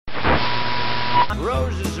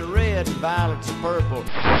Roses are red and violets are purple.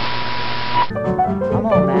 Come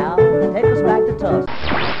on now, take us back to Tusk.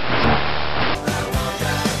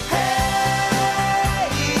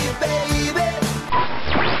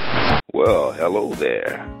 Well, hello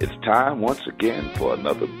there. It's time once again for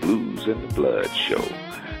another Blues in the Blood show.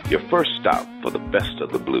 Your first stop for the best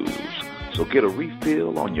of the blues. So get a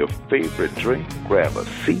refill on your favorite drink, grab a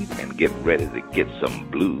seat, and get ready to get some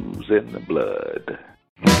blues in the blood.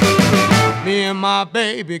 Me and my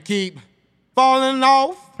baby keep falling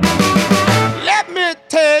off. Let me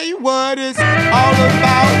tell you what it's all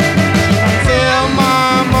about. Sell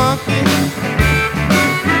my monkey.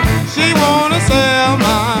 She wanna sell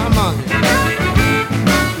my monkey.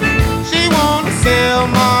 She wanna sell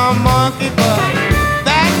my monkey, but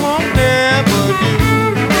that won't never do.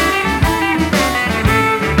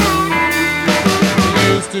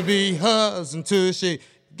 It used to be hers until she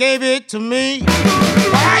gave it to me.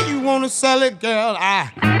 Why you wanna sell it, girl? I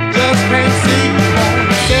just can't see.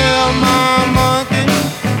 Wanna sell my monkey.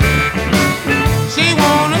 She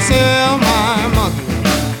wanna sell my monkey.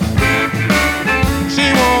 She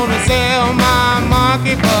wanna sell my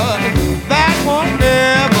monkey, but that won't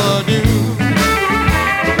never do.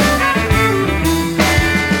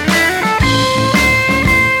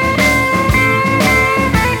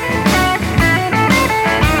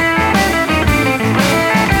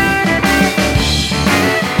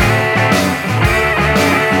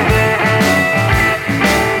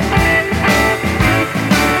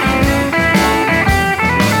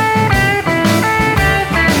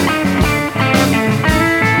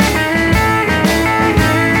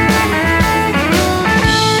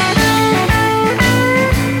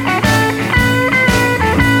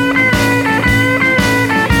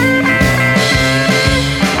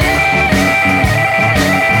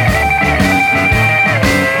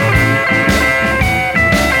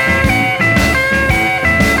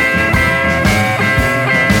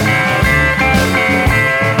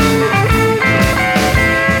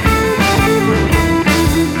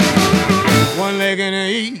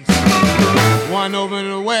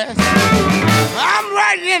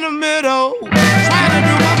 In the middle, trying to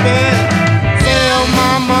do my best. Sell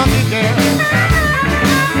my monkey, girl.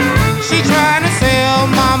 She trying to sell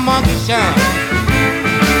my monkey shine.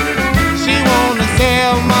 She wanna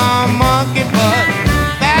sell my monkey, but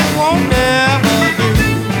that won't never do.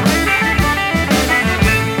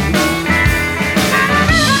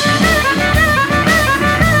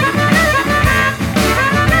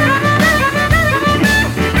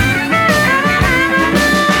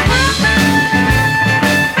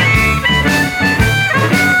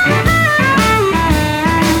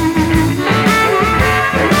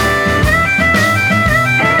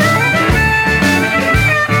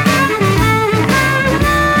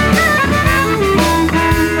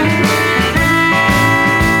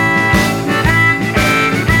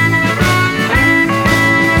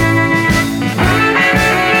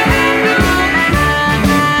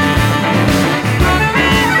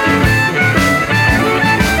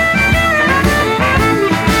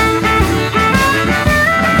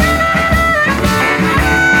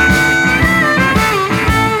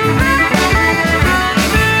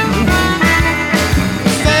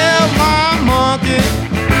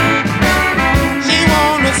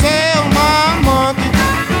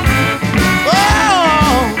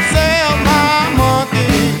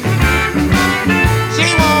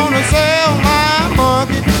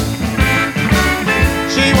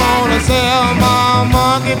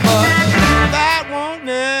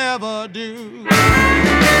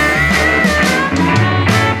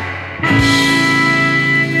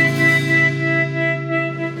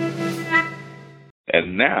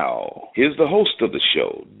 And now, here's the host of the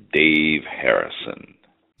show, Dave Harrison.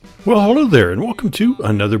 Well, hello there, and welcome to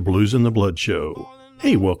another Blues in the Blood show.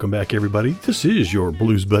 Hey, welcome back, everybody. This is your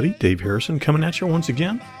blues buddy, Dave Harrison, coming at you once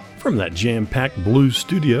again from that jam-packed blues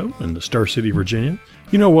studio in the Star City, Virginia.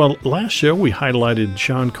 You know, well, last show we highlighted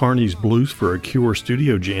Sean Carney's Blues for a Cure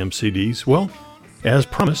Studio Jam CDs. Well, as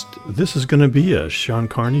promised, this is going to be a Sean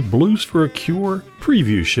Carney Blues for a Cure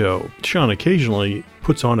preview show. Sean occasionally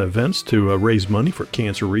puts on events to raise money for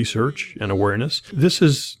cancer research and awareness. This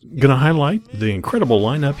is going to highlight the incredible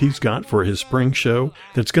lineup he's got for his spring show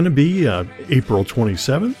that's going to be April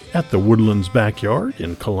 27th at the Woodland's backyard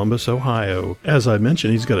in Columbus, Ohio. As I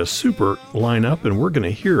mentioned, he's got a super lineup, and we're going to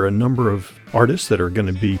hear a number of artists that are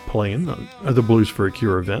going to be playing on the Blues for a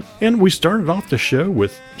Cure event. And we started off the show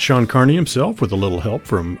with Sean Carney himself with a little help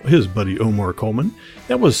from his buddy Omar Coleman.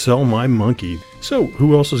 That was Sell My Monkey. So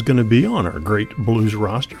who else is going to be on our great blues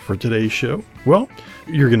roster for today's show? Well,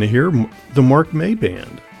 you're going to hear the Mark May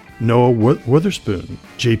Band, Noah Witherspoon,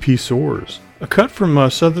 J.P. Soares, a cut from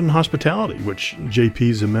Southern Hospitality, which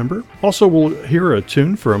JP's a member. Also, we'll hear a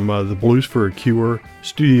tune from the Blues for a Cure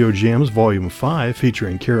Studio Jams Volume 5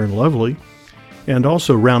 featuring Karen Lovely. And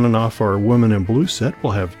also rounding off our Women in Blue set,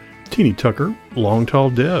 we'll have Teeny Tucker, Long Tall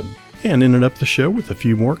Deb. And ending up the show with a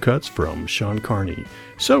few more cuts from Sean Carney.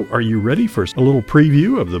 So, are you ready for a little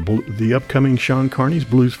preview of the upcoming Sean Carney's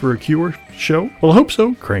Blues for a Cure show? Well, I hope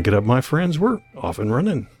so. Crank it up, my friends. We're off and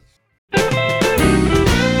running.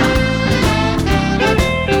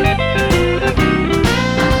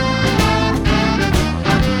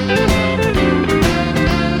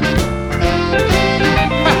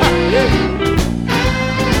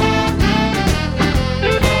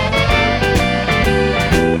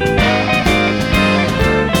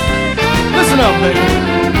 Up, baby.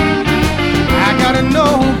 I gotta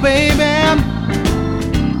know, baby,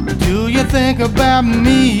 do you think about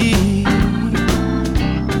me?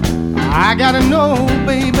 I gotta know,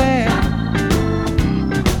 baby,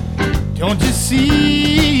 don't you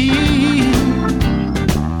see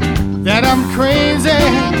that I'm crazy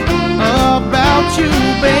about you,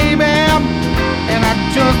 baby? And I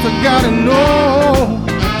just gotta know,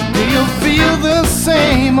 do you feel the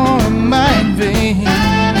same or am I in vain?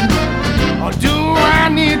 Or do I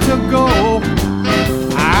need to go?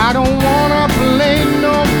 I don't wanna play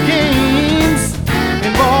no games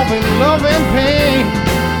involving love and pain,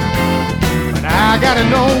 but I gotta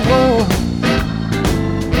know,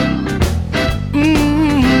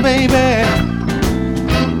 baby.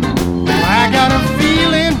 I got a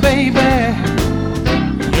feeling, baby,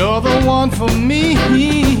 you're the one for me.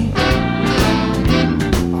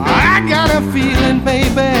 I got a feeling,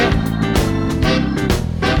 baby,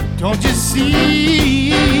 don't you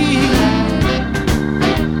see,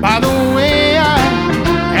 by the way I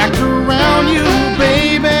act around you,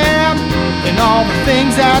 baby, and all the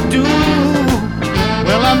things I do?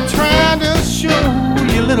 Well, I'm trying to show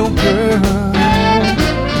you, little girl,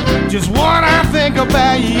 just what I think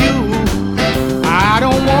about you. I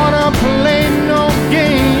don't wanna play no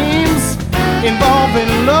games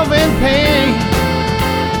involving love and pain,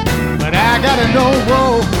 but I gotta know,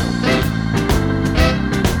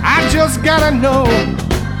 I just gotta know.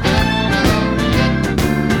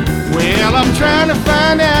 Well, I'm trying to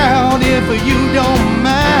find out if you don't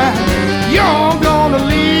mind. You're gonna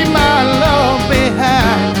leave my love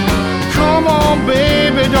behind. Come on,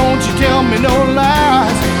 baby, don't you tell me no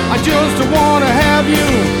lies. I just wanna have you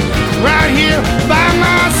right here by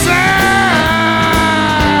my side.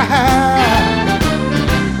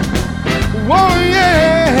 Oh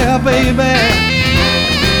yeah, baby.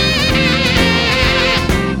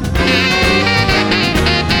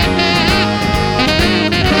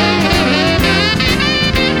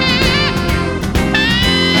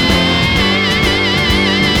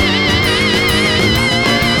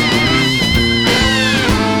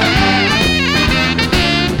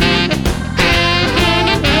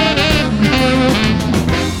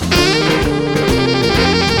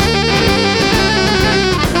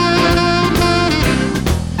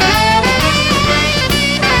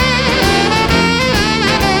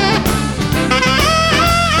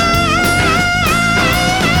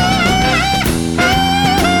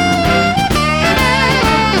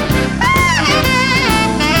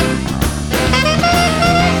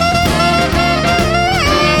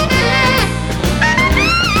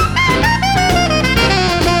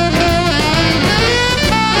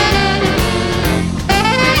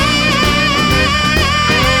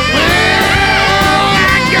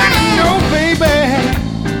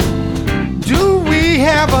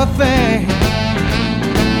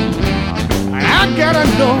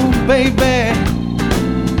 Baby,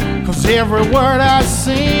 'cause every word I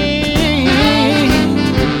sing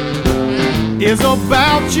is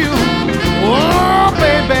about you. Oh,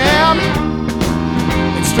 baby,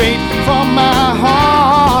 it's straight from my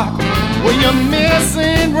heart. Well, you're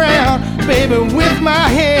messing around, baby, with my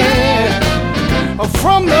head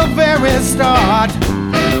from the very start.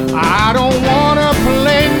 I don't wanna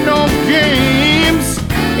play no games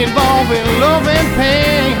involving love and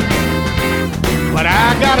pain, but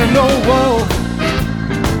I gotta know,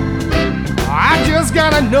 I just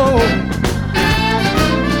gotta know.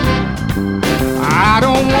 I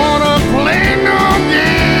don't wanna play no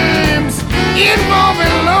games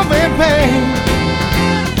involving love and pain,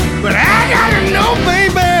 but I gotta know,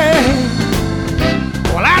 baby.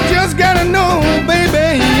 Well, I just gotta know,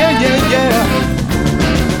 baby, yeah, yeah, yeah.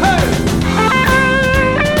 Hey!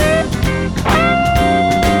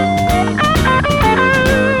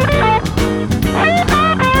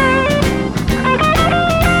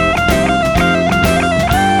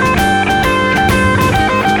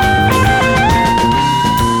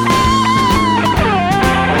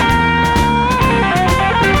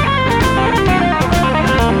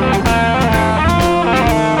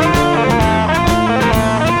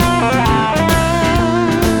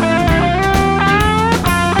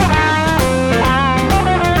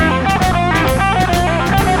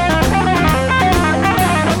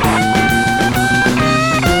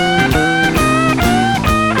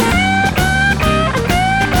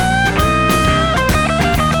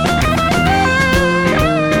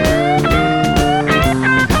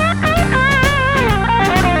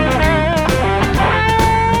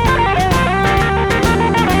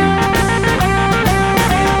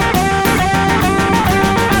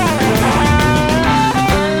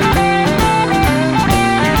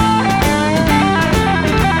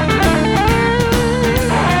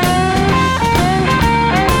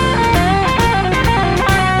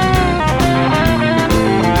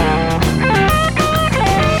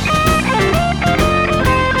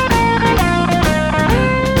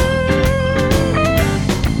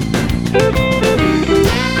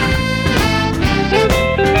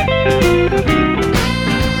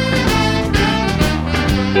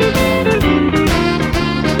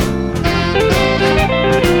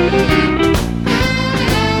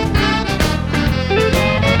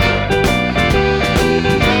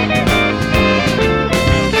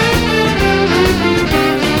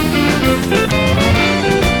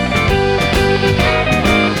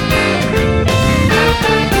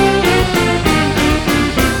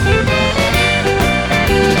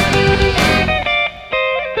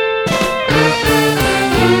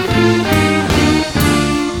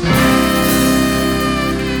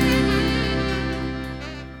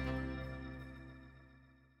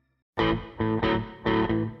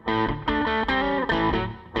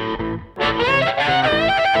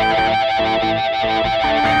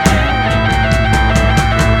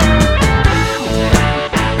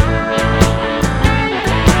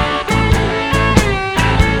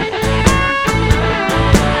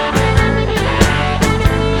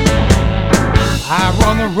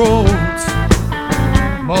 on the roads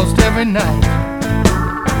most every night.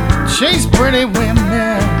 Chase pretty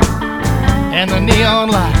women and the neon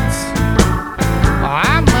lights.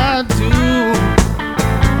 I might do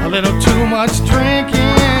a little too much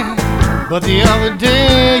drinking, but the other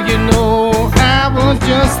day, you know, I was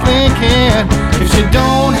just thinking, if she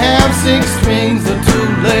don't have 6 strings or 2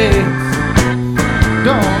 legs,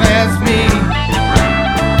 don't ask me.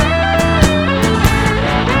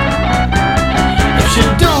 If she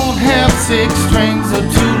don't have 6 strings or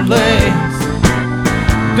 2 legs,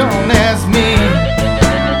 don't ask me.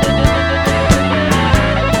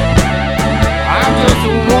 I'm just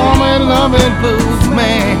a woman-loving blues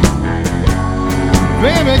man.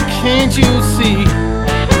 Baby, can't you see?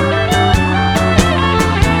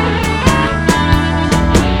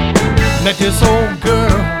 Met this old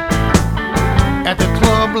girl at the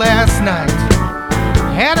club last night.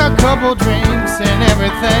 Had a couple drinks and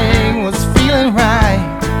everything was feeling right.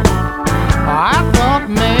 I thought,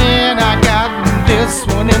 man, I got this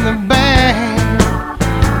one in the bag.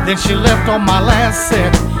 Then she left on my last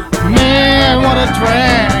set. Man, what a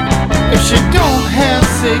drag. If she don't have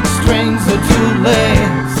 6 strings or 2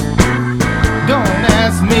 legs, don't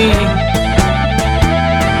ask me.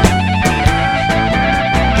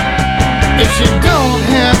 If she don't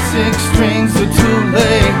have 6 strings or 2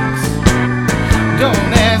 legs,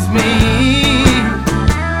 don't ask me.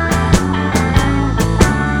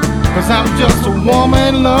 'Cause I'm just a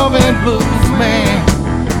woman-loving blues man.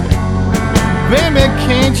 Baby,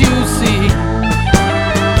 can't you see?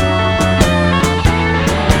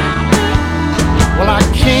 Well, I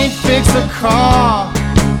can't fix a car,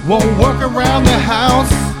 won't work around the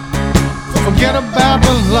house. Forget about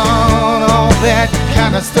the lawn, all that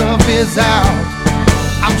kind of stuff is out.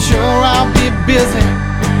 I'm sure I'll be busy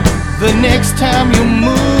the next time you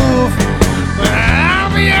move, but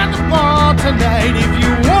I'll be at the bar tonight if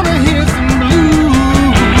you wanna hear some blues.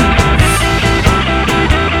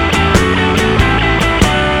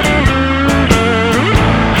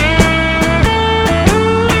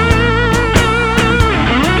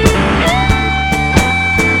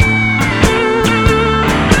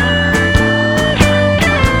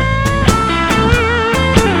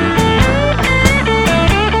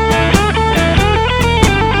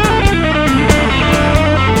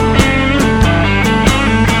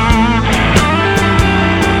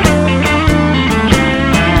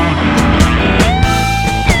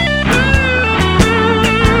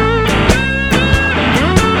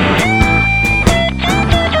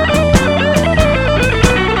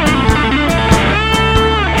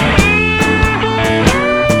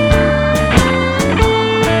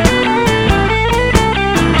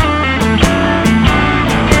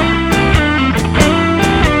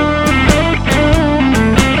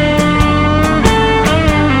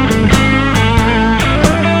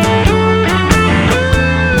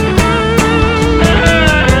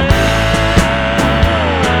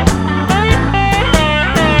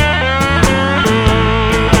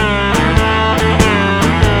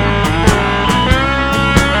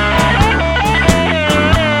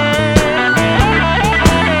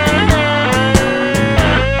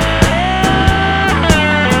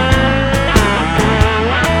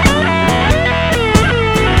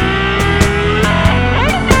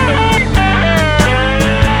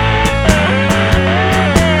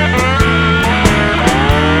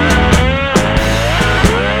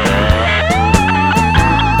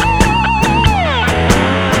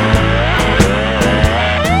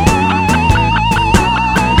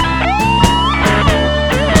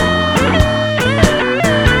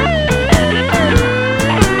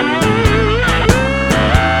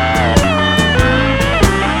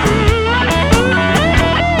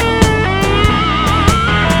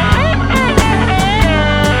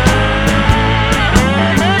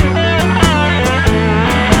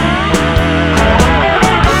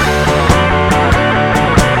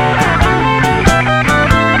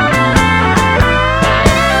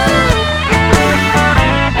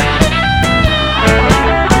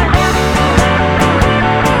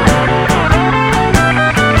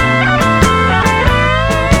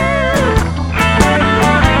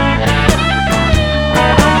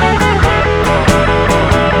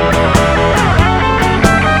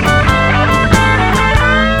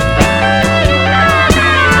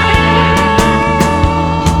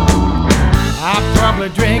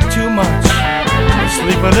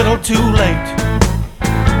 Too late,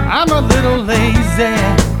 I'm a little lazy,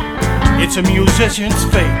 it's a musician's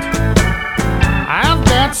fate. I've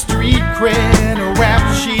got street cred, a rap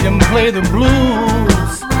sheet and play the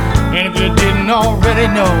blues. And if you didn't already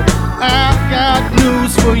know, I've got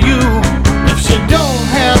news for you. If she don't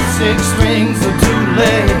have 6 strings or 2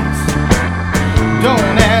 legs.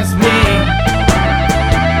 Don't ask me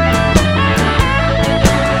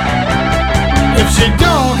if she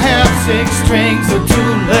don't have 6 strings or 2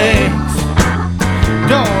 legs.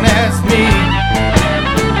 Don't ask me.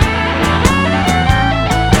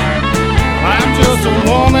 I'm just a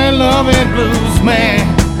woman-loving blues man.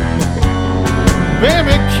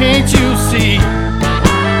 Baby, can't you see?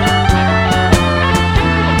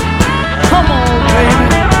 Come on,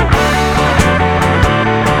 baby.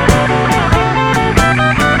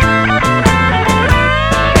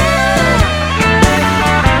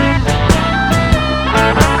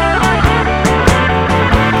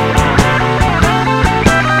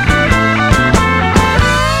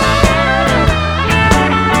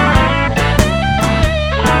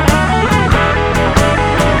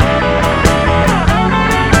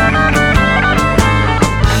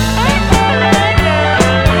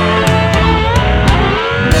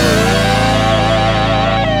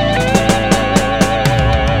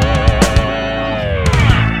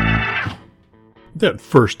 That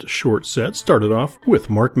first short set started off with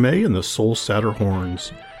Mark May and the Soul Satter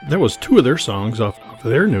Horns. That was 2 of their songs off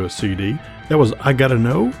their newest CD. That was I Gotta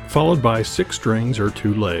Know, followed by 6 Strings or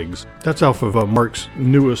 2 Legs. That's off of Mark's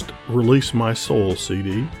newest Release My Soul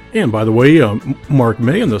CD. And by the way, Mark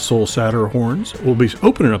May and the Soul Satter Horns will be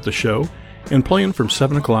opening up the show and playing from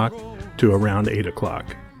 7 o'clock to around 8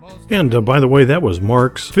 o'clock. And by the way, that was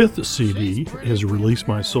Mark's 5th CD, his Release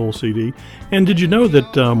My Soul CD. And did you know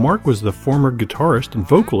that Mark was the former guitarist and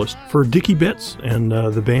vocalist for Dickie Betts and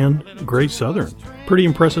the band Great Southern? Pretty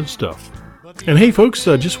impressive stuff. And hey folks,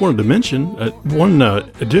 just wanted to mention one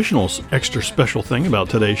additional extra special thing about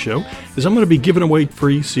today's show is I'm going to be giving away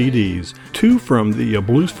free CDs. 2 from the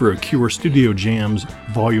Blues for a Cure Studio Jams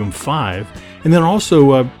Volume 5, and then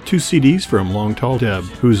also 2 CDs from Long Tall Deb,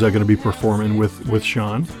 who's going to be performing with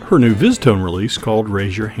Sean, her new Viztone release called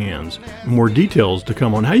Raise Your Hands. More details to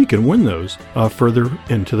come on how you can win those further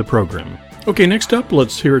into the program. Okay, next up,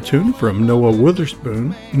 let's hear a tune from Noah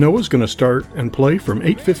Witherspoon. Noah's going to start and play from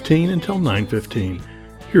 8:15 until 9:15.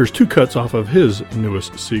 Here's 2 cuts off of his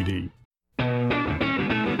newest CD.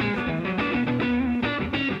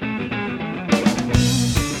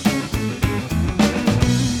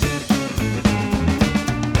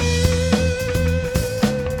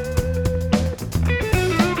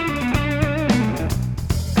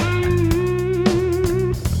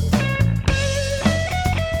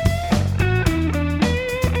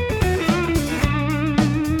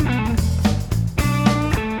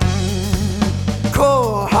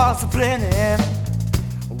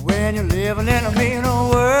 When you're living in a mean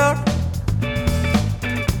old world,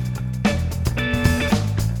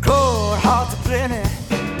 cold hearts are plenty.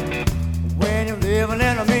 When you're living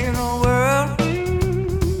in a mean old world,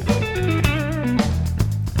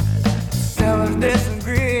 selfishness and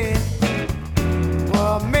greed,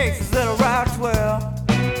 what makes this little rock swell?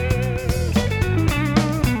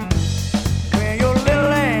 When you're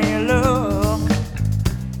little and you love,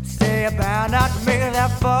 stay about not to make it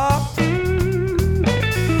that far.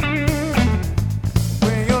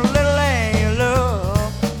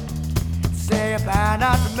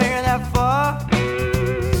 Not to make it that far.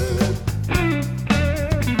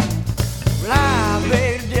 Well, I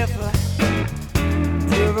beg to differ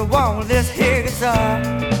to everyone with this here guitar.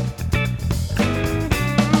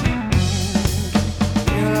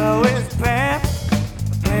 You know it's pants,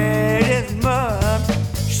 bed is mud,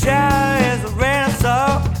 shower is a rain and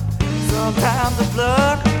salt, sometimes a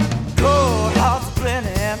flood. Cold hearts are plenty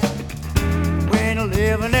when you're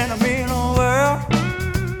living in a mean old world.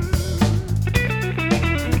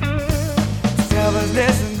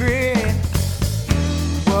 Selfishness and greed,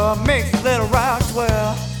 what makes a little rock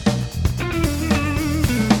swell?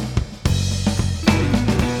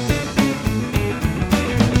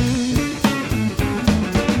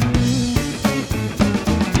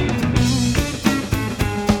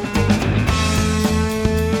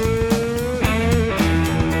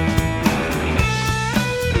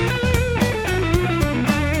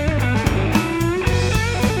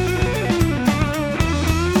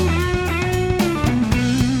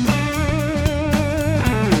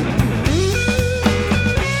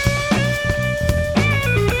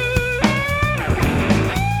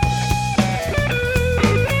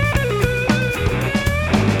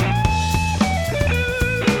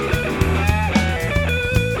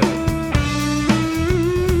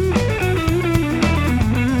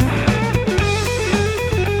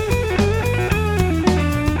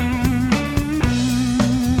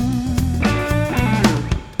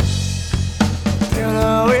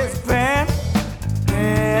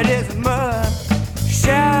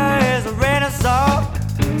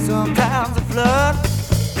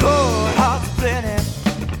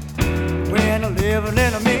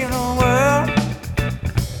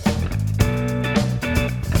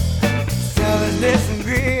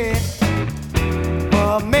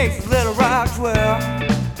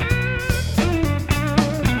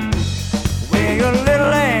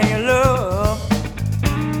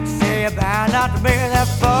 not to make it that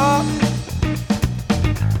far.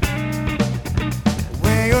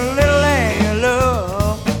 When you're little and you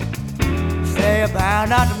love, say you're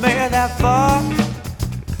bound not to make it that far.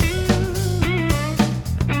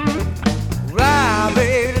 Right,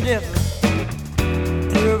 baby, the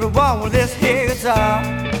difference to everyone with this here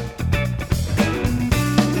guitar.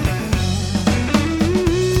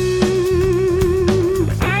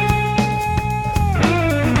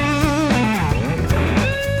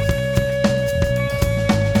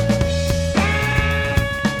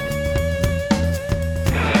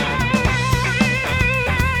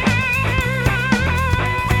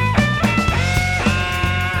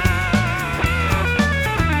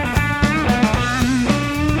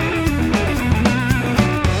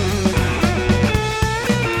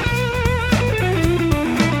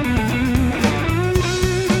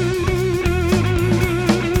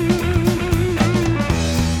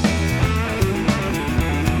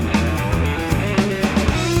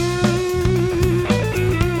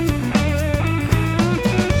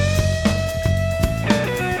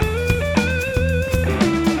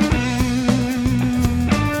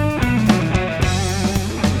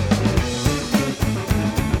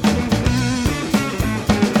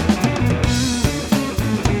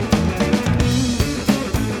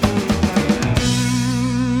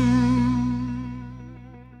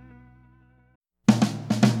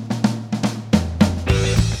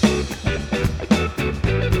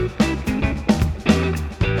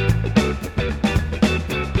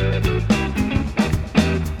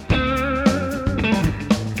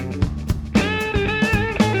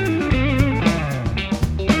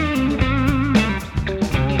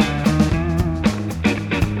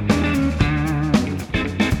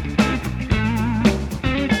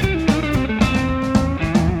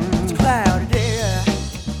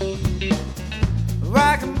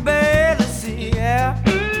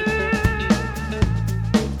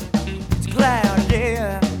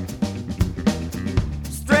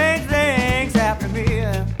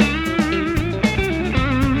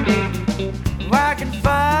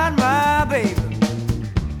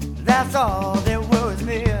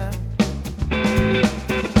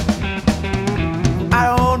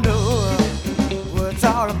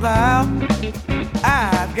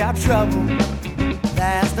 Trouble,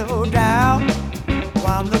 that's no doubt.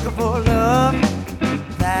 While I'm looking for love,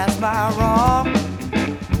 that's my wrong.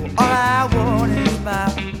 All I want is my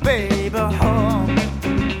baby home.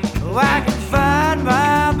 Oh, I can find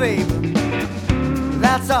my baby,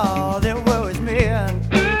 that's all that worries me.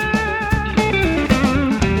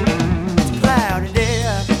 It's a cloudy day,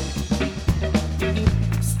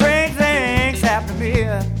 strange things happen to me.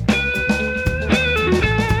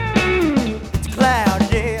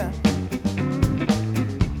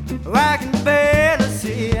 I can barely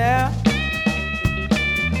see her.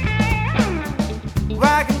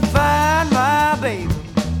 I can find my baby,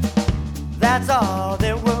 that's all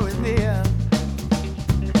that worries me.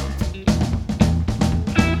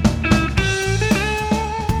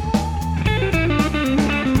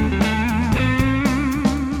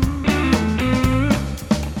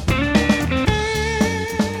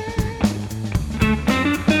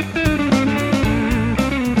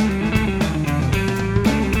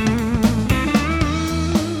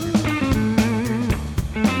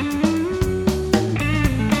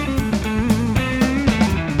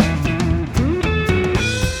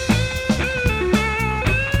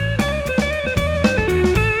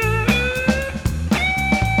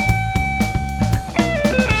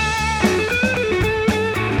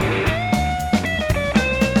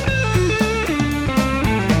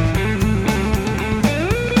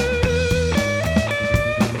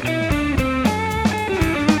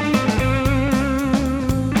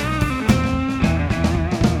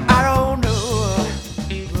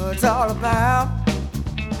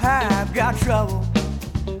 I've got trouble,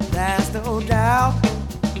 that's no doubt.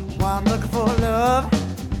 While I'm looking for love,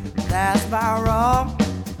 that's my wrong.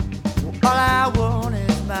 All I want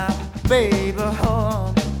is my baby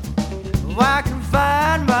home. I can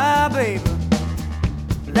find my baby,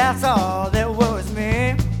 that's all that worries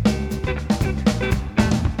me.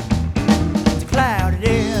 It's a cloudy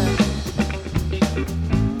day,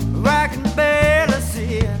 I can barely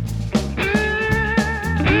see it.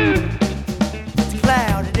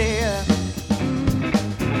 Cloudy day,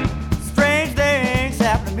 strange things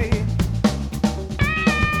happen to me.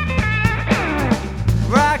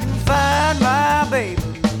 I can find my baby,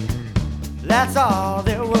 that's all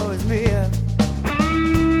that worries me. That's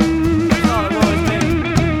all that worries me.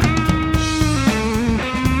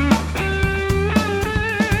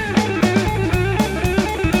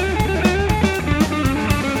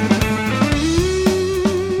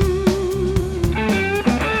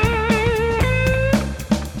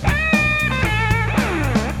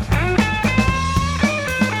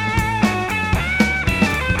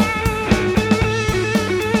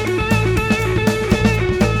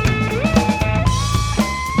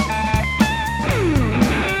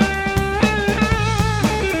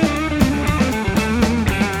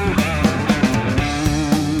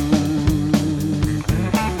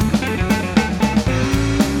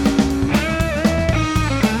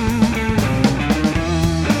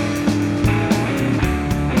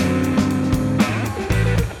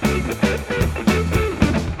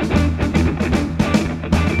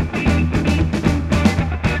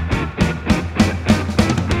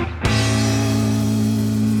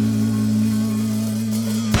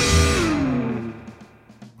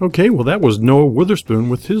 Okay, well, that was Noah Witherspoon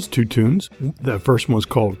with his two tunes. The first one was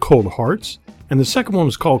called Cold Hearts, and the second one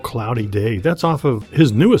was called Cloudy Day. That's off of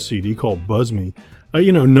his newest CD called Buzz Me.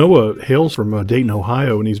 Noah hails from Dayton,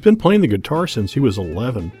 Ohio, and he's been playing the guitar since he was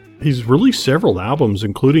 11. He's released several albums,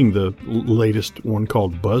 including the latest one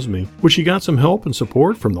called Buzz Me, which he got some help and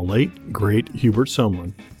support from the late, great Hubert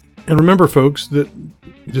Sumlin. And remember, folks, that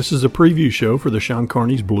this is a preview show for the Sean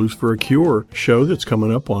Carney's Blues for a Cure show that's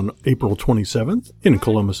coming up on April 27th in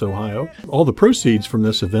Columbus, Ohio. All the proceeds from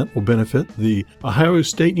this event will benefit the Ohio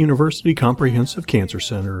State University Comprehensive Cancer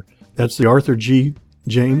Center. That's the Arthur G.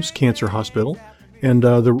 James Cancer Hospital and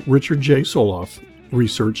the Richard J. Solove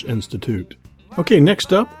Research Institute. Okay,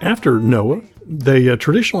 next up, after Noah, they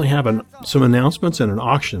traditionally have some announcements and an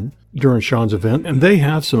auction during Sean's event, and they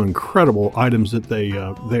have some incredible items that they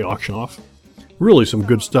auction off. Really some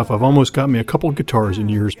good stuff. I've almost got me a couple of guitars in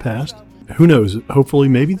years past. Who knows? Hopefully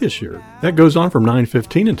maybe this year. That goes on from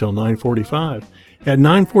 9:15 until 9:45. At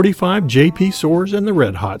 9:45, JP Soares and the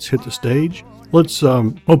Red Hots hit the stage. Let's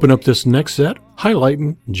open up this next set,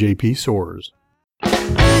 highlighting JP Soares.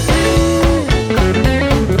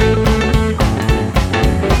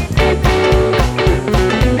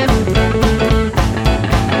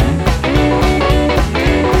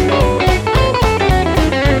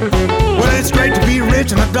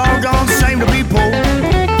 And a doggone shame to be poor.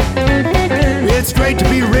 It's great to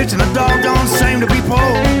be rich and a doggone shame to be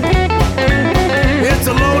poor. It's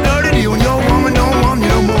a low dirty deal when your woman don't want you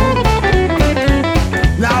no more.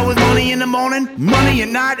 Now with money in the morning, money at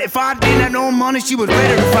night. If I didn't have no money, she was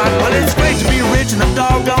ready to fight. Well, it's great to be rich and a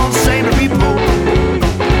doggone shame to be poor.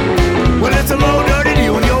 Well, it's a low dirty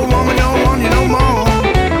deal when your woman don't want you no more.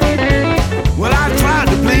 Well, I tried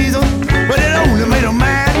to please her, but it only made her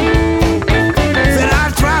mad.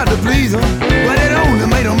 To please her, but it only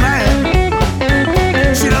made her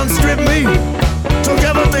mad. She done stripped me, took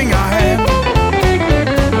everything I had.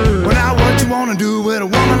 Well, now what you wanna do with a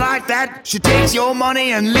woman like that? She takes your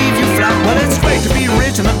money and leaves you flat. Well, it's great to be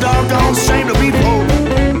rich and a doggone shame to be poor.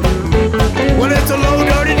 Well, it's a low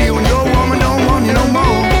dirty deal when your woman don't want you no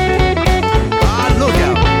more. Ah, look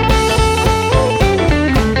out.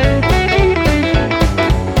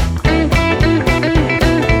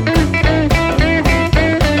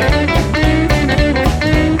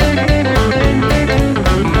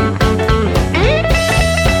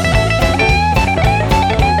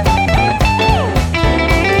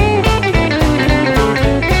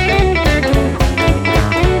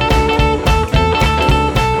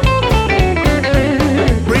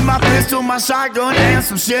 My shotgun and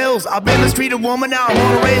some shells. I've been mistreated woman, now I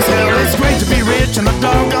wanna raise hell. It's great to be rich and a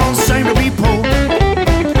doggone shame to be poor.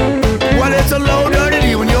 Well, it's a low dirty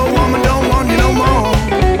deal when your woman don't want you no more.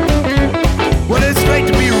 Well, it's great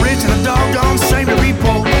to be rich and a doggone shame to be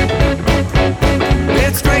poor.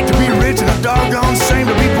 It's great to be rich and a doggone shame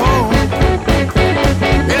to be poor.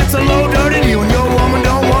 It's a low dirty deal when your woman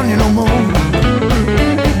don't want you no more.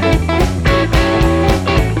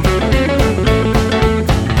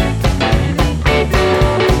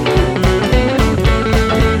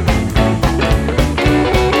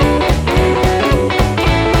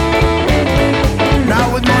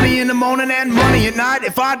 And money at night.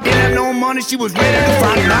 If I didn't have no money, she was ready to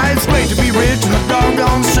fight. Now it's great to be rich and a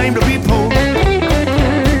doggone shame to be poor.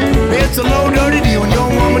 It's a low dirty deal when your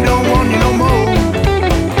woman don't want you no more.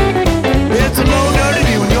 It's a low dirty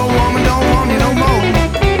deal when your woman don't want you no more.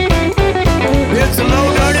 It's a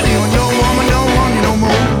low dirty deal when your woman don't want you no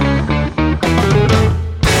more.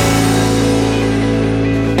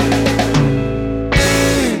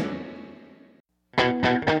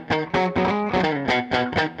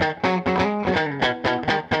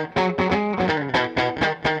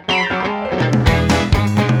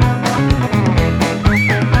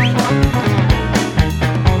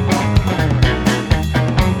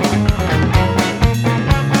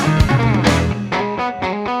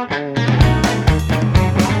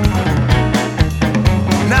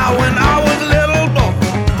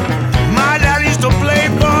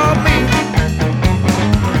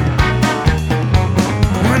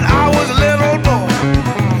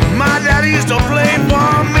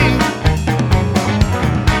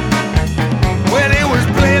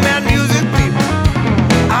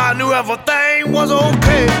 Everything was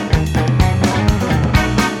okay.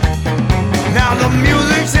 Now the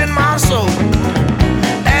music's in my soul,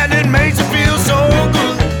 and it makes you feel so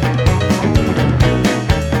good.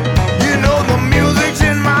 You know the music's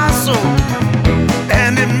in my soul,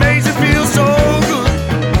 and it makes you feel so good.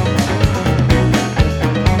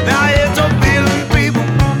 Now it's a feeling, people,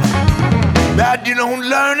 that you don't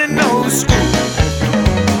learn in no school.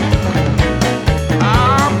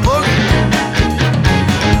 I'm boogie.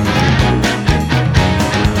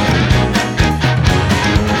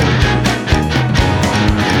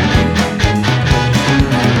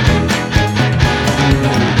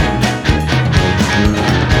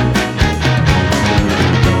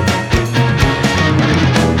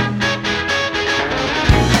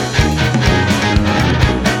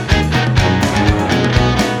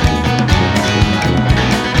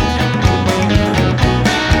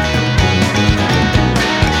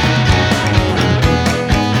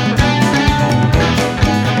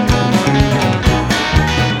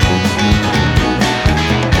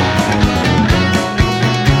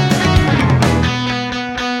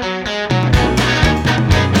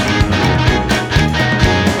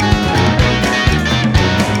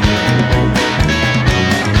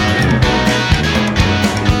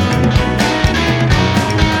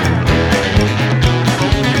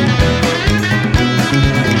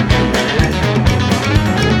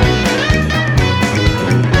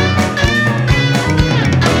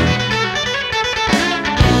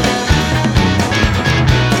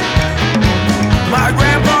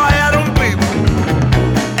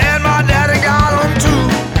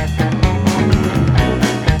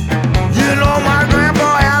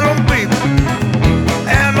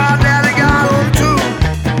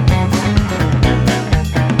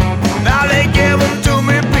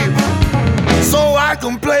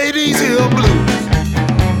 can play these here blues.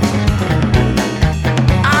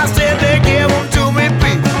 I said they gave them to me,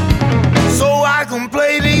 people, so I can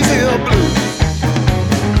play these here blues.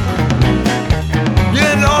 You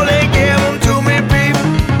know they gave them to me,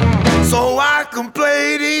 people, so I can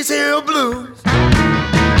play these here blues.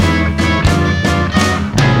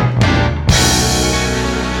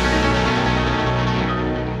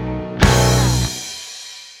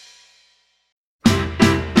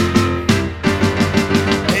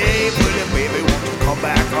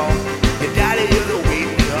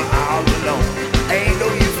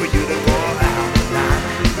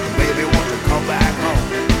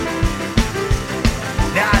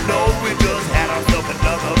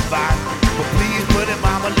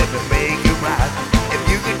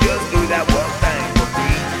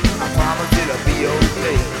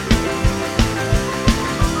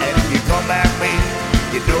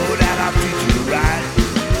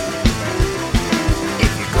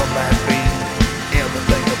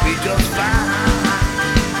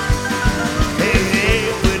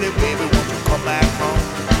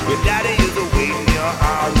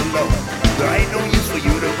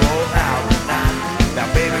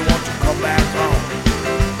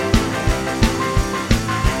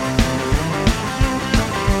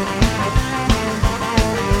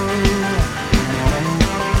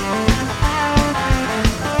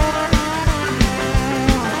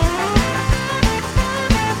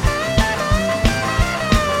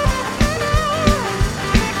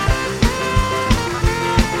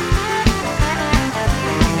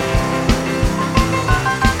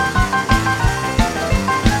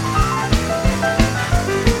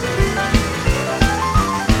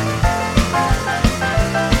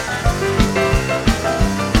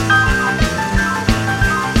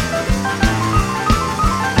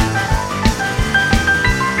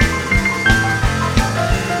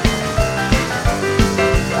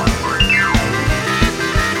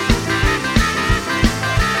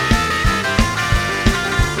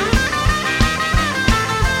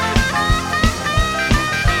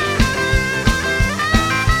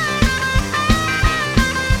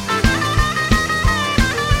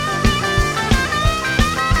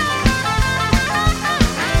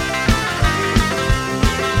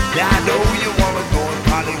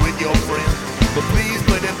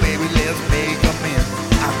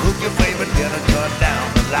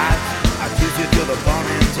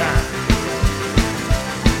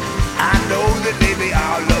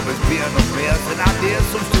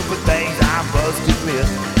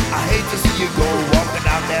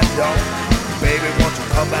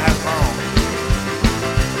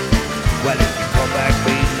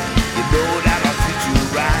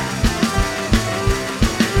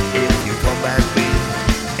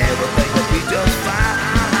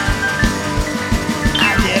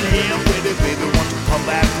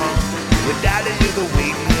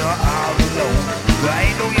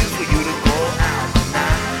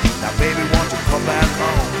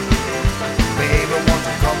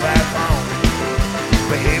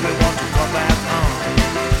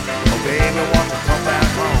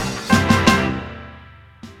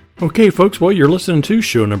 Okay, folks, well, you're listening to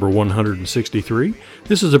show number 163.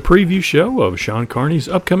 This is a preview show of Sean Carney's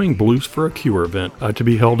upcoming Blues for a Cure event to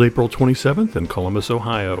be held April 27th in Columbus,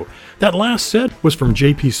 Ohio. That last set was from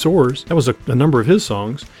J.P. Soares. That was a number of his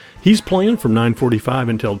songs. He's playing from 9:45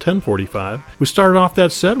 until 10:45. We started off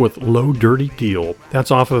that set with Low Dirty Deal.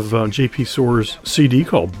 That's off of J.P. Soares' CD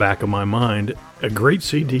called Back of My Mind. A great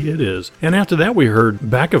CD it is. And after that we heard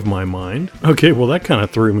Back of My Mind. Okay, well that kind of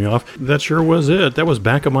threw me off. That sure was it. That was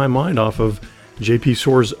Back of My Mind off of J.P.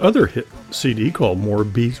 Soares' other hit CD called More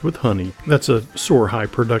Bees with Honey. That's a Soar High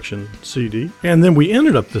production CD. And then we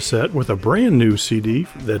ended up the set with a brand new CD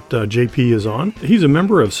that J.P. is on. He's a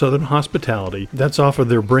member of Southern Hospitality. That's off of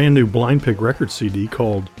their brand new Blind Pig Records CD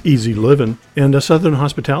called Easy Livin'. And Southern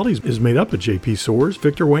Hospitality is made up of J.P. Soares,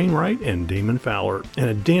 Victor Wainwright, and Damon Fowler. And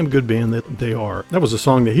a damn good band that they are. That was a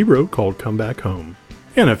song that he wrote called Come Back Home.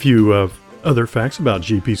 And a few other facts about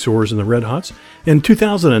J.P. Soares and the Red Hots. In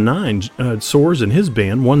 2009, Soares and his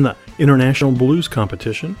band won the International Blues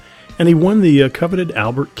Competition, and he won the coveted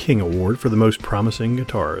Albert King Award for the Most Promising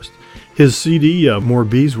Guitarist. His CD, More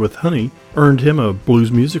Bees with Honey, earned him a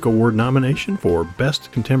Blues Music Award nomination for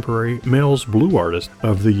Best Contemporary Males Blue Artist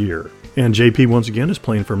of the Year. And JP once again is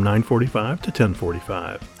playing from 9:45 to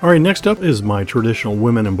 10:45. All right, next up is my traditional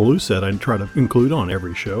Women in Blues set I try to include on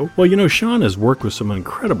every show. Well, you know, Sean has worked with some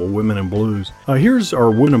incredible women in blues. Here's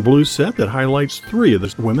our Women in Blues set that highlights 3 of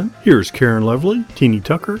the women. Here's Karen Lovely, Teenie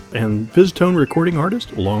Tucker, and Fizz-Tone recording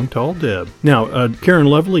artist Long Tall Deb. Now, Karen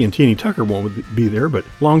Lovely and Teenie Tucker won't be there, but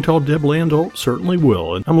Long Tall Deb Landolt certainly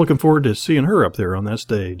will, and I'm looking forward to seeing her up there on that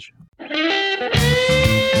stage.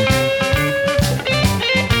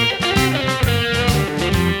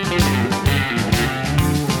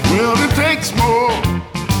 Well, it takes more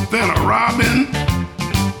than a robin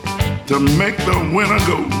to make the winter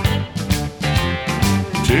go.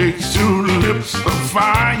 Takes 2 lips of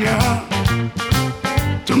fire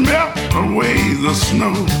to melt away the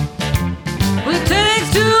snow. Well, it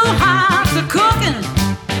takes 2 hots of cooking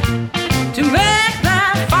to make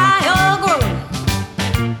that fire grow.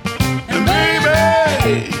 And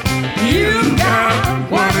baby, you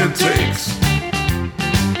got what it takes.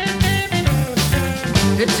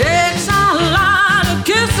 It takes a lot of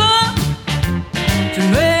kissing to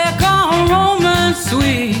make a romance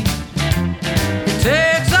sweet. It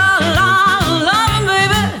takes a lot of loving,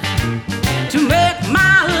 baby, to make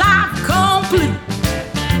my life complete.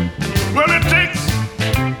 Well, it takes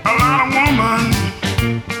a lot of woman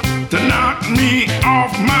to knock me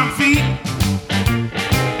off my feet.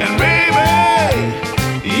 And baby,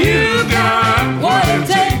 you got what it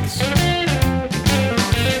takes.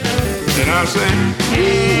 And I say,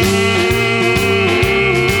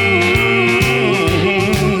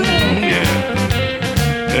 yeah.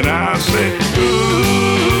 And I say,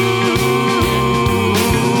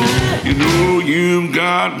 you know you've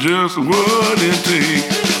got just what it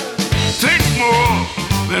takes. Takes more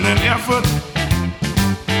than an effort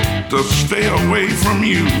to stay away from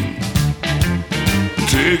you.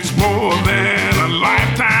 Takes more than a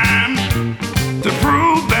lifetime to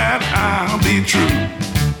prove that I'll be true.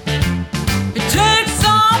 It takes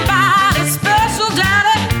somebody special,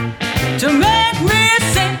 daddy, to make me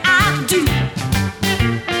say I do.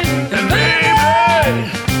 And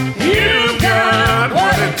baby, you got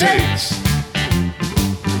what it takes.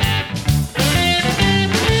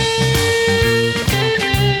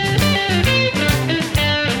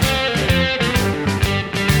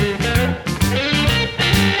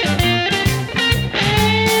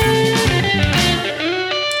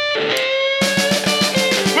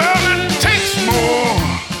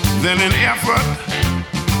 An effort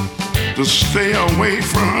to stay away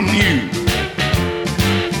from you.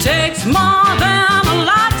 Takes more than a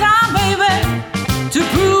lifetime, baby, to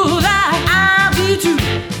prove that I'll be true.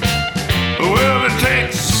 Well, it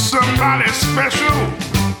takes somebody special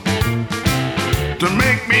to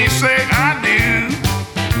make me say I do.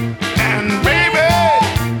 And baby,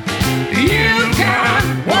 you got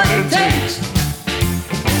what it takes.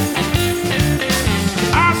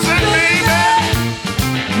 I said, baby,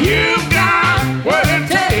 you got what it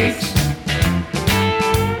takes.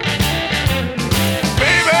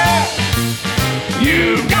 Baby, you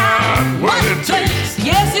got what it takes.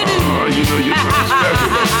 Yes, you do. Oh, you know you're pretty special.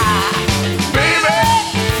 Baby,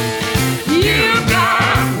 you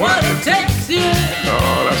got what it takes. Yeah.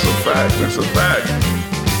 Oh, that's a fact. That's a fact.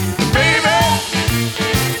 Baby,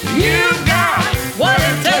 you got what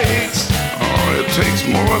it takes. Oh, it takes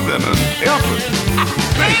more than an effort.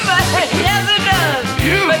 Baby, yes, it does.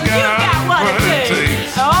 You got what it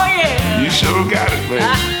takes. Oh, yeah. You sure got it, baby.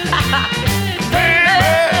 Baby,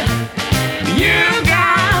 you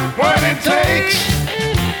got what it takes.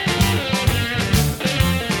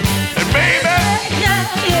 And baby,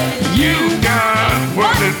 you got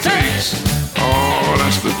what it takes. Oh,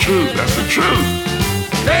 that's the truth. That's the truth.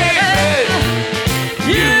 Baby,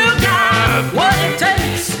 you got what it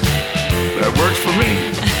takes. That works for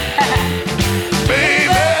me.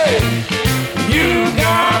 Baby, you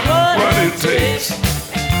got what it takes.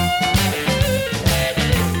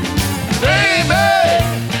 Baby,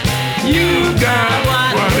 you got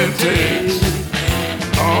what it takes.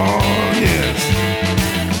 Oh, yes.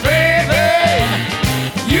 Baby,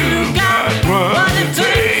 you got what it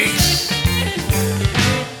takes.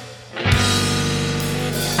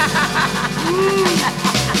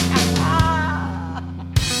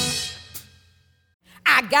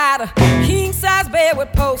 I got a king-size bed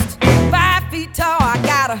with posts 5 feet tall. I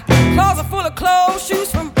got a closet full of clothes,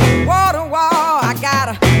 shoes from wall to wall. I got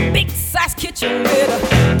a big-size kitchen with a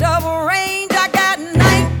double range. I got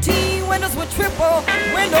 19 windows with triple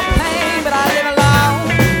window pane, but I live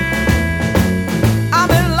alone. I'm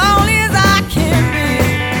as lonely as I can be.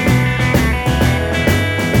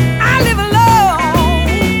 I live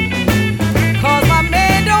alone, 'cause my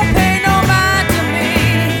man don't pay no mind to me.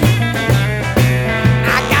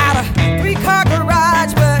 I got a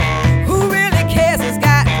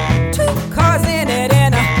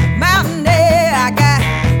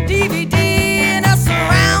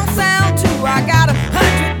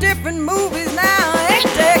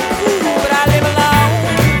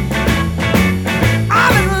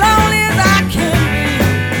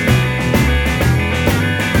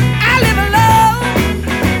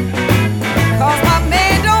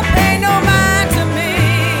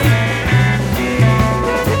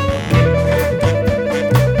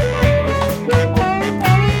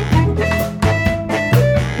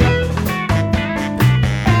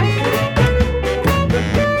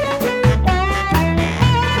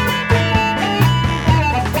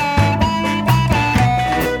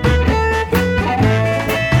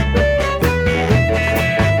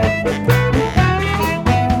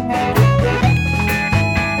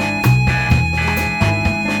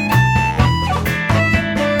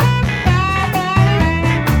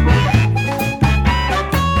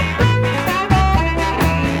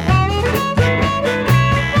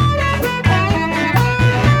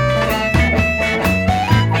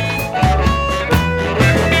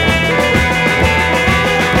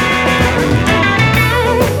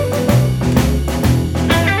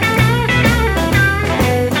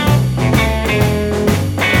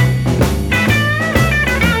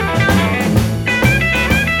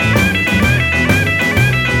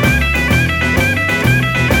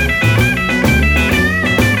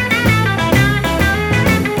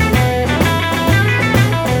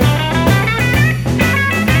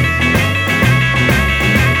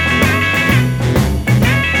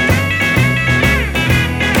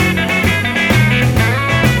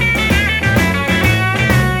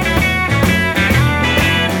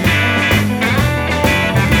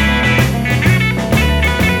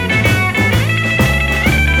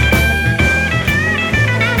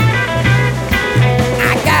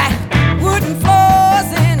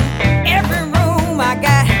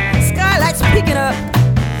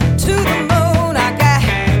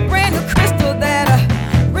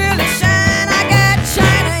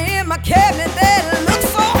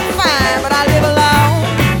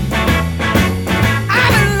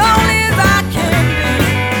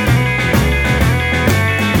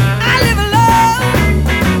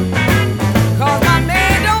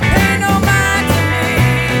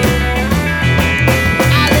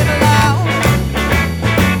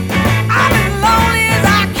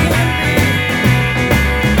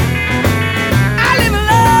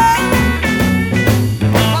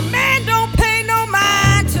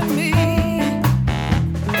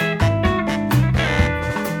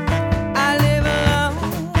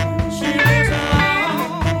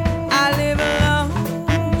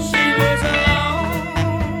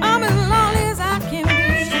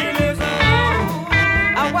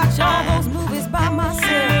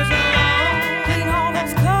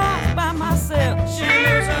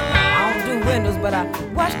I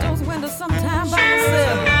wash those windows sometime by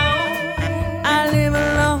myself. I live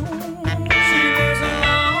alone. She lives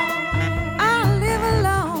alone. I live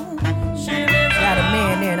alone. She lives alone. Got a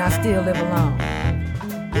man there and I still live alone.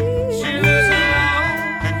 She lives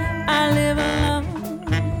alone. I live alone.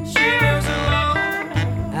 She lives alone.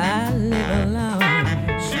 I live alone.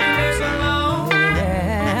 She lives alone.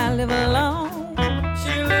 Yeah, I live alone.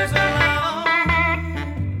 She lives alone.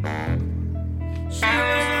 She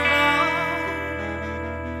lives alone.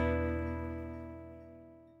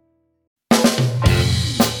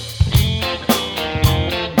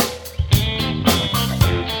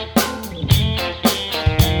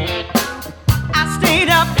 I stayed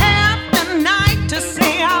up half the night to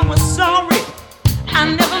say I was sorry. I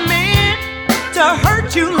never meant to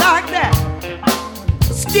hurt you like that.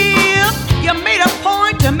 Still, you made a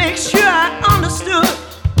point to make sure I understood.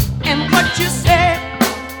 And what you said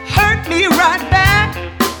hurt me right back.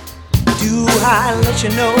 Do I let you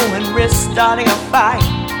know and risk starting a fight?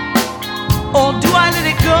 Or do I let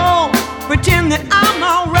it go, pretend that I'm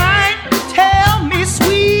alright? Tell me,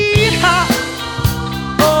 sweetheart,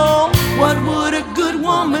 oh, what would a good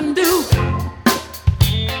woman do?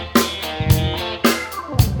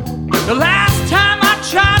 The last time I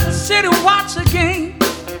tried to sit and watch the game,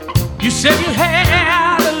 you said you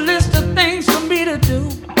had a list of things for me to do.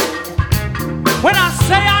 When I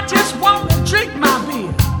say I just want to drink my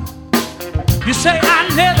beer, you say I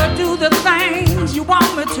never do the things you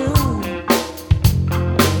want me to.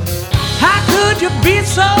 How could you be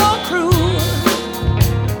so cruel?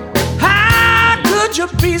 How could you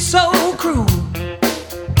be so cruel?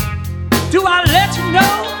 Do I let you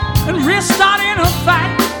know and risk starting a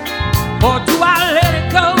fight? Or do I let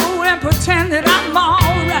it go and pretend that I'm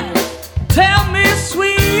alright? Tell me,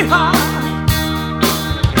 sweetheart,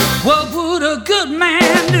 what would a good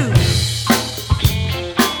man do?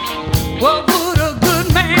 What would a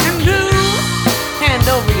good man do? Hand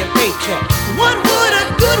over your paycheck. What would a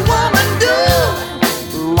good woman do?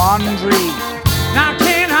 Laundry. Now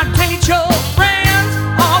can I date your friends,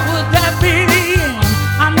 or would that be the end?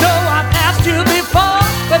 I know I've asked you before,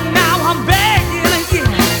 but now I'm begging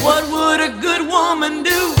again. What would a good woman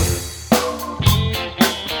do?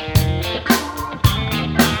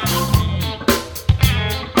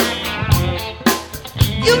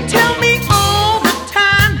 You tell me all the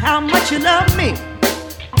time how much you love me.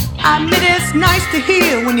 I admit it's nice to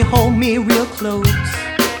hear when you hold me real close.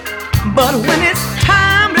 But when it's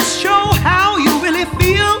time to show how you really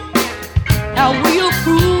feel, how will you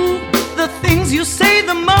prove the things you say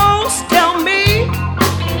the most? Tell me,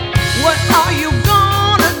 what are you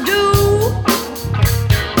gonna do?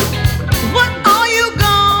 What are you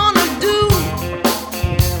gonna do?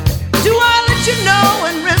 Do I let you know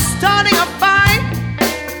and risk starting a fight?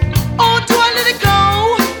 Or do I let it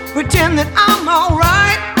go, pretend that I'm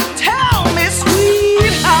alright? Tell me,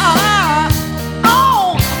 sweetheart,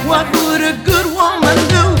 oh, what would a good woman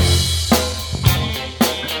do?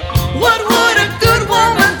 What would a good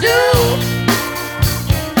woman do?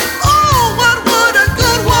 Oh, what would a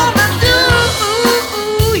good woman do?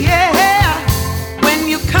 Yeah. When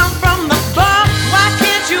you come from the bar, why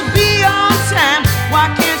can't you be on time?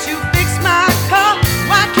 Why can't you fix my car?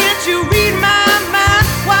 Why can't you read my mind?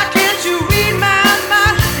 Why can't you read my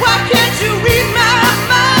mind? Why can't you read my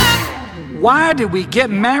mind? Why did we get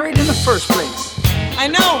married in the first place? I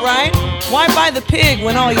know, right? Why buy the pig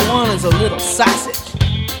when all you want is a little sausage?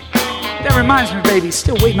 That reminds me, baby,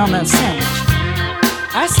 still waiting on that sandwich.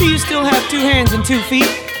 I see you still have 2 hands and 2 feet.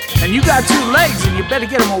 And you got 2 legs, and you better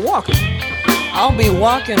get them a walking. I'll be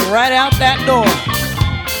walking right out that door.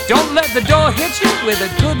 Don't let the door hit you where the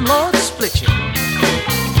good Lord split you.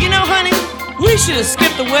 You know, honey, we should have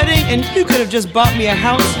skipped the wedding and you could have just bought me a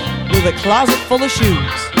house with a closet full of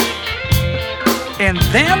shoes. And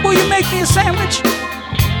then will you make me a sandwich?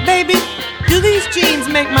 Baby, do these jeans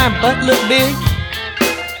make my butt look big?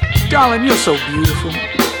 Darling, you're so beautiful.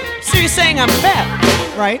 So you're saying I'm fat,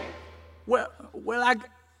 right? Well,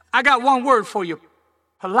 I got one word for you.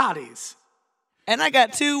 Pilates. And I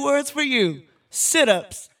got 2 words for you.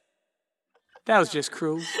 Sit-ups. That was just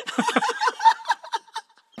cruel.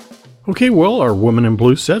 Okay, well, our Woman in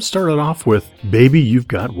Blue set started off with Baby, You've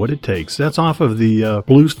Got What It Takes. That's off of the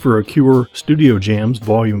Blues for a Cure Studio Jams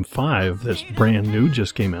Volume 5 that's brand new,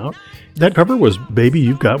 just came out. That cover was Baby,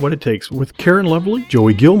 You've Got What It Takes with Karen Lovely,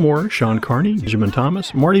 Joey Gilmore, Sean Carney, Benjamin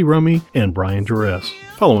Thomas, Marty Rumey, and Brian Duress.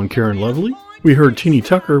 Following Karen Lovely, We heard Teeny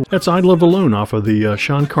Tucker, that's I Live Alone off of the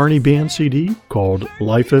Sean Carney Band CD called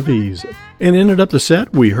Life of Ease. And ended up the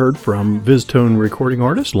set, we heard from VizTone recording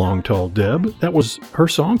artist Long Tall Deb. That was her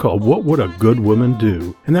song called What Would a Good Woman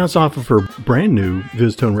Do? And that's off of her brand new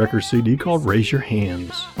VizTone record CD called Raise Your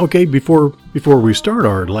Hands. Okay, before we start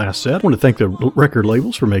our last set, I want to thank the record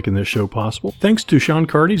labels for making this show possible. Thanks to Sean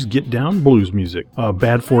Carney's Get Down Blues Music,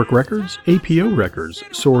 Bad Fork Records, APO Records,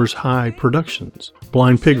 Soars High Productions,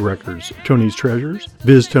 Blind Pig Records, Tony's Treasures,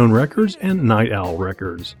 VizTone Records, and Night Owl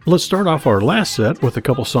Records. Let's start off our last set with a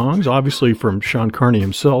couple songs, obviously from Sean Carney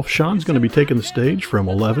himself. Sean's going to be taking the stage from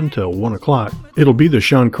 11 till 1 o'clock. It'll be the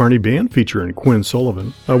Sean Carney Band featuring Quinn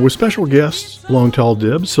Sullivan, with special guests Long Tall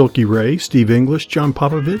Deb, Silky Ray, Steve English, John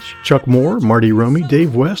Popovich, Chuck Moore, Marty Romy,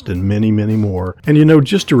 Dave West, and many, many more. And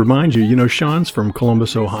just to remind you, Sean's from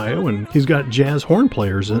Columbus, Ohio, and he's got jazz horn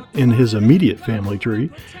players in his immediate family tree.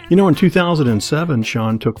 In 2007,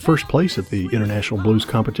 Sean took first place at the International Blues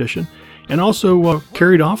Competition and also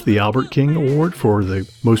carried off the Albert King Award for the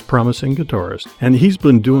Most Promising Guitarist. And he's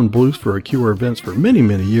been doing Blues for a Cure events for many,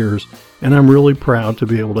 many years, and I'm really proud to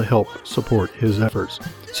be able to help support his efforts.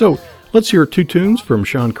 So let's hear 2 tunes from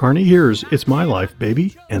Sean Carney. Here's It's My Life,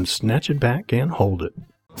 Baby, and Snatch It Back and Hold It.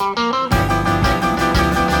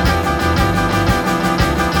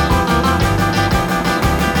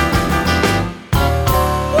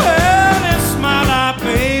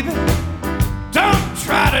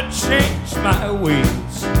 Change my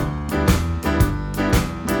ways.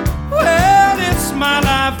 Well, it's my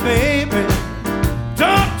life, baby.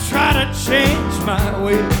 Don't try to change my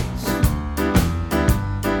ways.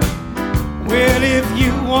 Well, if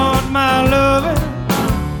you want my loving,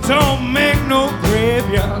 don't make no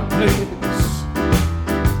graveyard plays.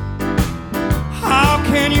 How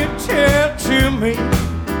can you tell to me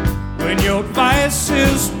when your advice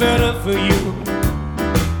is better for you?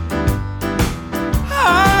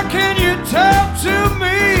 How can you talk to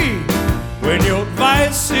me when your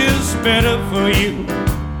advice is better for you?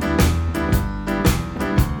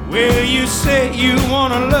 Well, you say you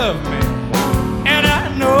wanna love me, and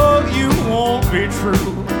I know you won't be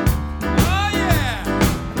true. Oh yeah.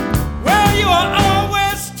 Well, you are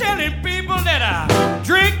always telling people that I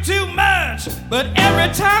drink too much, but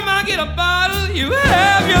every time I get a bottle, you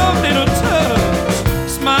have your little touch.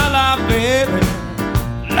 It's my life, baby.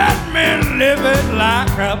 Let me live it like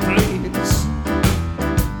I please.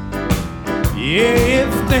 Yeah,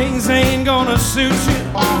 if things ain't gonna suit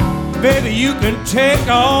you, baby, you can take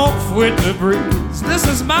off with the breeze. This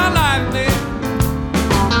is my life, baby.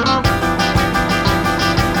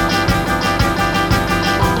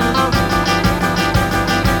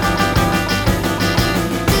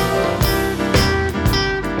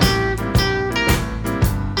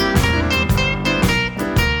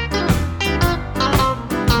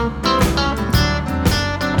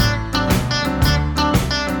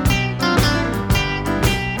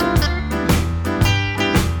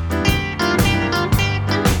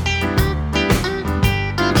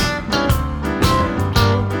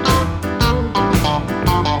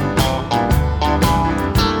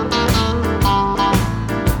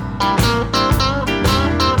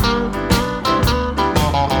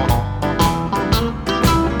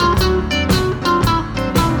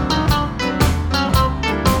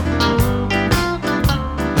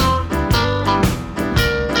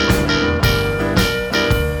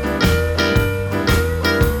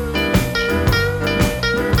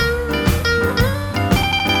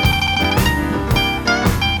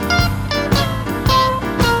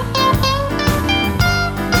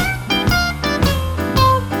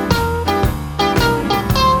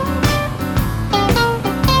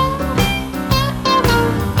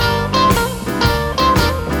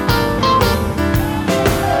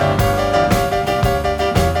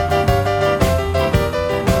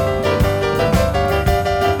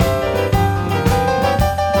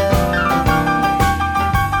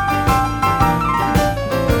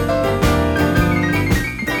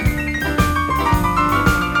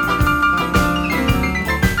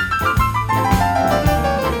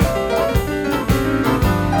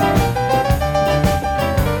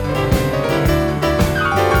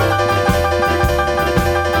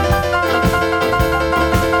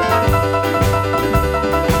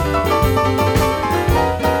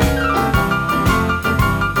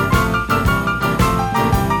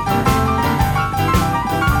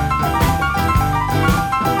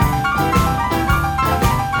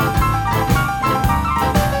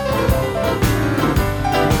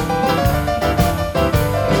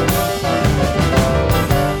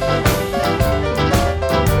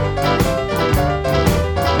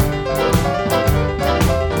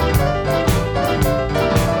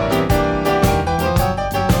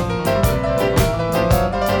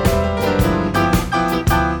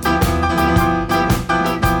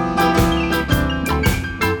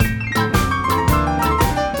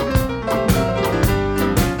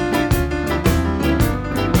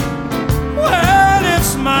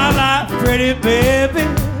 me, baby,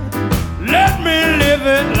 let me live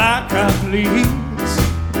it like I please.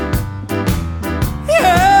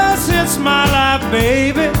 Yes, it's my life,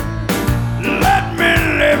 baby, let me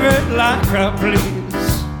live it like I please.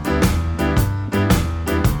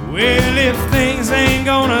 Well, if things ain't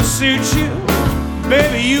gonna suit you,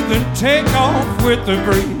 baby, you can take off with the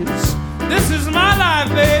breeze. This is my life,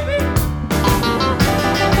 baby.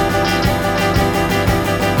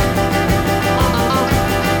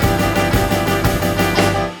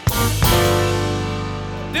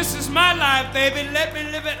 This is my life, baby. Let me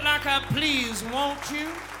live it like I please, won't you?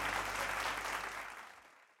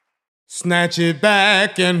 Snatch it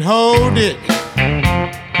back and hold it.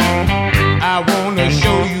 I wanna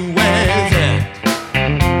show you where it's at.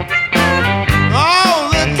 All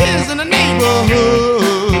the kids in the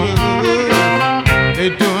neighborhood,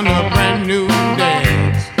 they're doing a brand new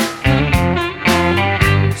dance.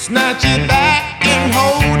 Snatch it back and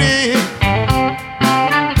hold it.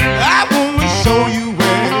 I wanna show you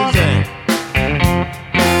where it's at.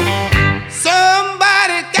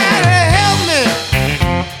 Somebody gotta help me.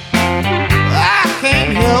 I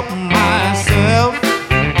can't help myself.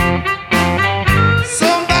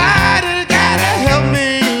 Somebody gotta help me.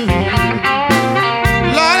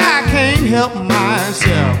 Lord, I can't help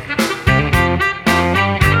myself.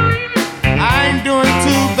 I ain't doing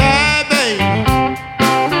too bad, baby.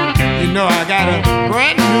 You know I got a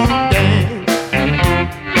brand new dance.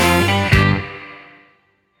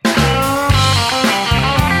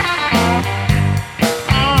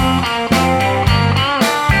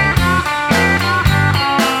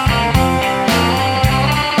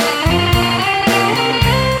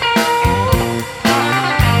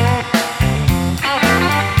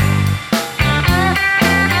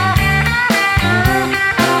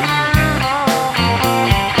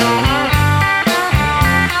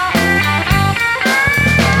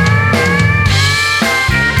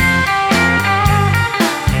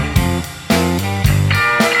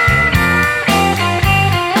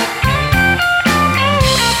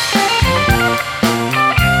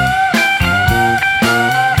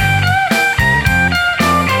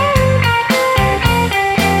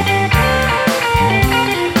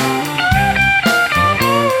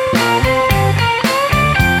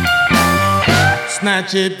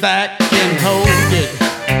 Snatch it back and hold it.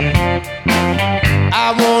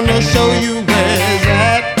 I wanna show you where it's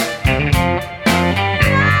at.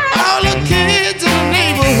 All the kids in the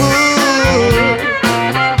neighborhood,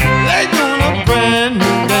 they doing a brand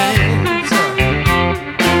new dance.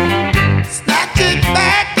 Snatch it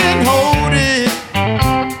back and hold it.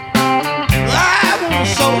 I wanna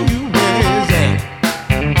show you where it's at.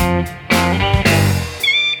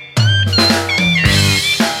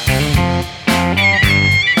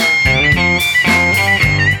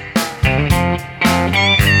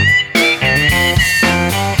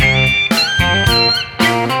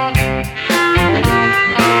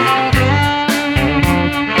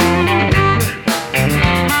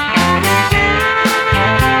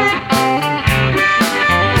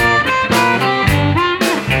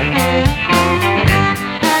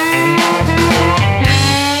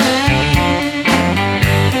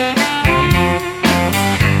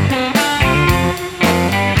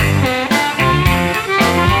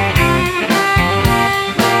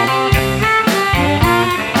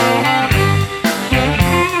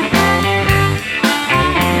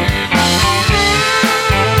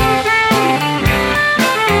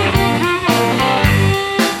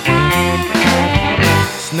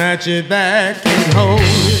 Snatch it back and hold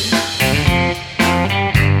it.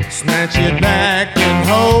 Snatch it back and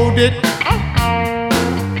hold it.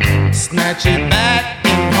 Snatch it back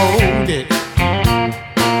and hold it.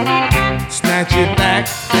 Snatch it back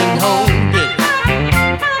and hold it.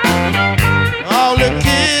 All the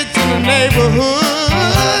kids in the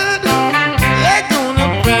neighborhood, they're doing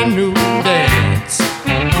a brand new dance.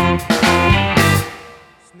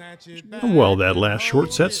 Well, that last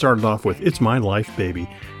short set started off with It's My Life, Baby.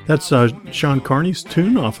 That's Sean Carney's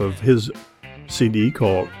tune off of his CD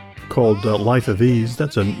called Life of Ease.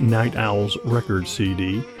 That's a Night Owls record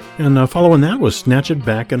CD. And following that was Snatch It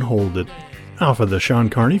Back and Hold It off of the Sean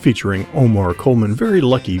Carney featuring Omar Coleman Very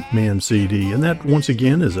Lucky Man CD. And that, once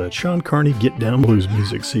again, is a Sean Carney Get Down Blues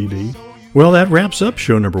Music CD. Well, that wraps up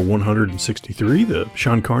show number 163, the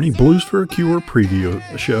Sean Carney Blues for a Cure preview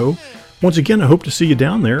show. Once again, I hope to see you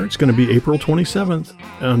down there. It's going to be April 27th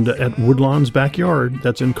and at Woodland's Backyard.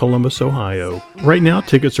 That's in Columbus, Ohio. Right now,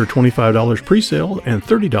 tickets are $25 pre-sale and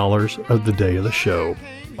 $30 of the day of the show.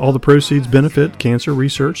 All the proceeds benefit cancer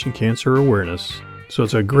research and cancer awareness. So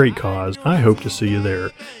it's a great cause. I hope to see you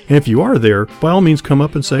there. And if you are there, by all means come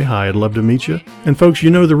up and say hi. I'd love to meet you. And folks, you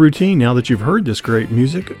know the routine. Now that you've heard this great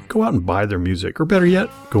music, go out and buy their music. Or better yet,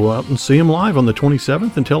 go out and see them live on the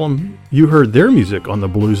 27th and tell them you heard their music on the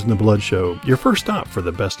Blues and the Blood show. Your first stop for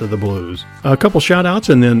the best of the blues. A couple shout outs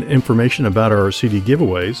and then information about our CD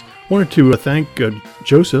giveaways. Wanted to thank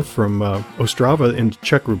Joseph from Ostrava in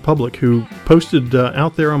Czech Republic, who posted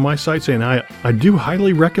out there on my site saying, I do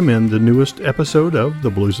highly recommend the newest episode of the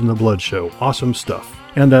Blues and the Blood show. Awesome stuff.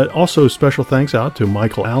 And also special thanks out to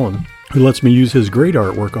Michael Allen, who lets me use his great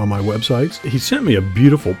artwork on my websites. He sent me a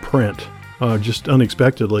beautiful print, just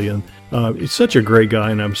unexpectedly, and he's such a great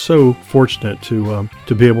guy, and I'm so fortunate to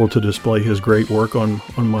be able to display his great work on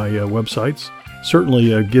my websites.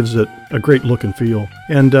 Certainly gives it a great look and feel.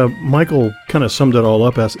 And Michael kind of summed it all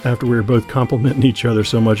up after we were both complimenting each other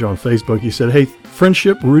so much on Facebook. He said, hey,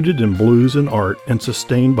 friendship rooted in blues and art and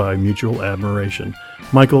sustained by mutual admiration.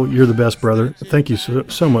 Michael, you're the best, brother. Thank you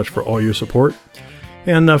so much for all your support.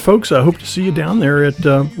 And folks, I hope to see you down there at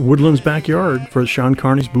Woodland's backyard for Sean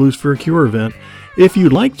Carney's Blues for a Cure event. If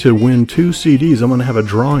you'd like to win 2 CDs, I'm going to have a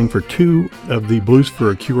drawing for 2 of the Blues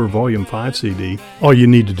for a Cure Volume 5 CD. All you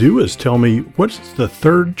need to do is tell me what's the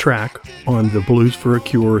 3rd track on the Blues for a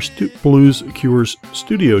Cure Blues Cures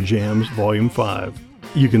Studio Jams Volume 5.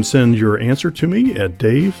 You can send your answer to me at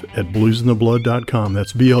dave@bluesndablood.com.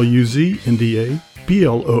 That's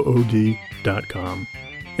BluzNdaBlood.com.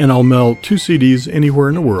 And I'll mail 2 CDs anywhere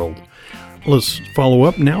in the world. Let's follow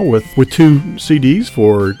up now with 2 CDs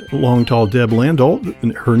for Long Tall Deb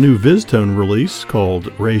Landolt, her new VizTone release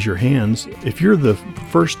called Raise Your Hands. If you're the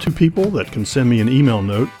first 2 people that can send me an email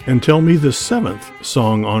note and tell me the 7th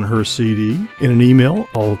song on her CD in an email,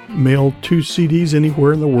 I'll mail 2 CDs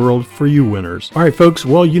anywhere in the world for you winners. All right, folks,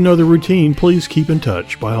 well, you know the routine. Please keep in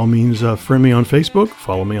touch. By all means, friend me on Facebook,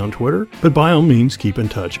 follow me on Twitter, but by all means, keep in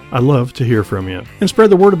touch. I love to hear from you. And spread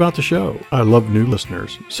the word about the show. I love new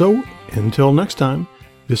listeners. So, until next time,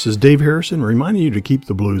 this is Dave Harrison reminding you to keep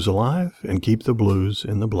the blues alive and keep the blues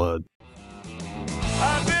in the blood.